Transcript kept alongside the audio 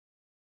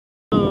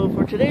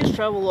for today's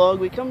travel log,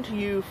 we come to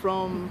you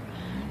from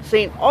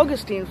St.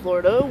 Augustine,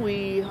 Florida.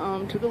 We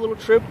took a little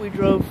trip. We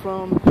drove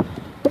from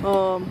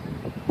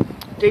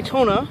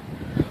Daytona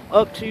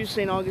up to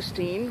St.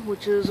 Augustine,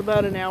 which is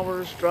about an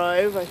hour's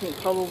drive, I think,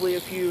 probably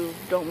if you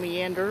don't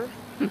meander.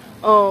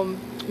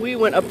 We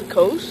went up the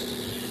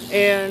coast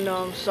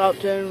and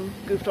stopped and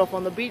goofed off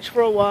on the beach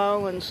for a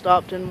while and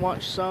stopped and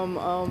watched some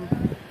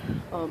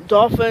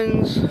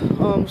dolphins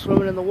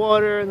swimming in the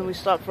water, and then we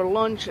stopped for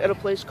lunch at a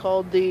place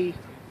called the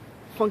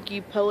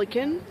Funky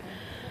Pelican,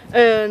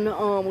 and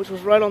which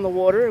was right on the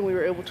water, and we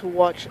were able to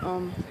watch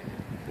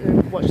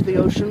the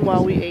ocean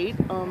while we ate.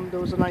 There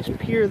was a nice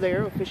pier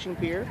there, a fishing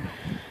pier,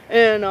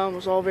 and it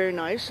was all very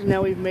nice. And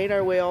now we've made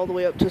our way all the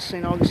way up to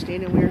St.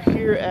 Augustine, and we're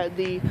here at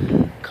the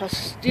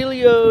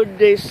Castillo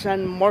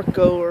San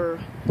Marco, or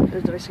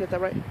did I get that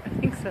right? I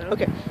think so.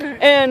 Okay.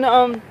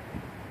 And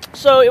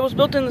so it was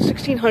built in the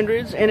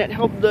 1600s, and it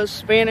helped the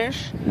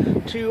Spanish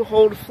to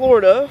hold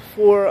Florida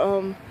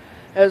for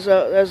as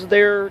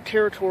their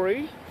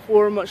territory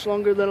for much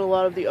longer than a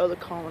lot of the other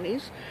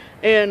colonies.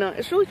 And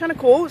it's really kind of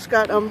cool. It's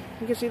got you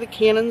can see the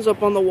cannons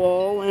up on the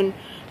wall, and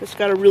it's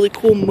got a really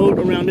cool moat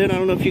around it. I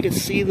don't know if you can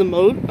see the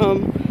moat,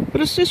 but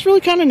it's just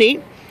really kind of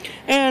neat.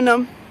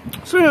 And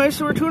so anyway,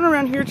 so we're touring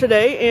around here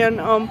today, and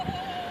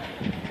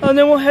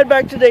then we'll head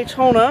back to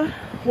Daytona.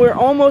 We're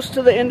almost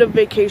to the end of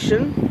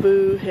vacation,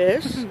 boo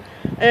hiss,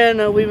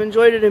 and we've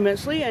enjoyed it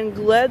immensely, and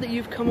glad that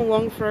you've come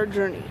along for our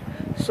journey.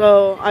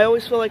 So I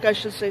always feel like I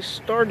should say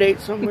star date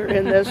somewhere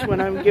in this when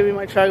I'm giving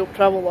my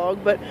travel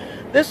log, but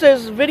this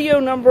is video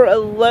number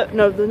 11,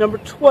 no, the number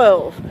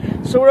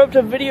 12. So we're up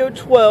to video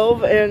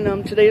 12,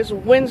 and today is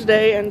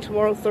Wednesday, and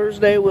tomorrow,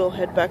 Thursday, we'll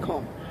head back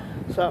home.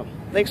 So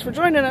thanks for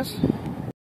joining us.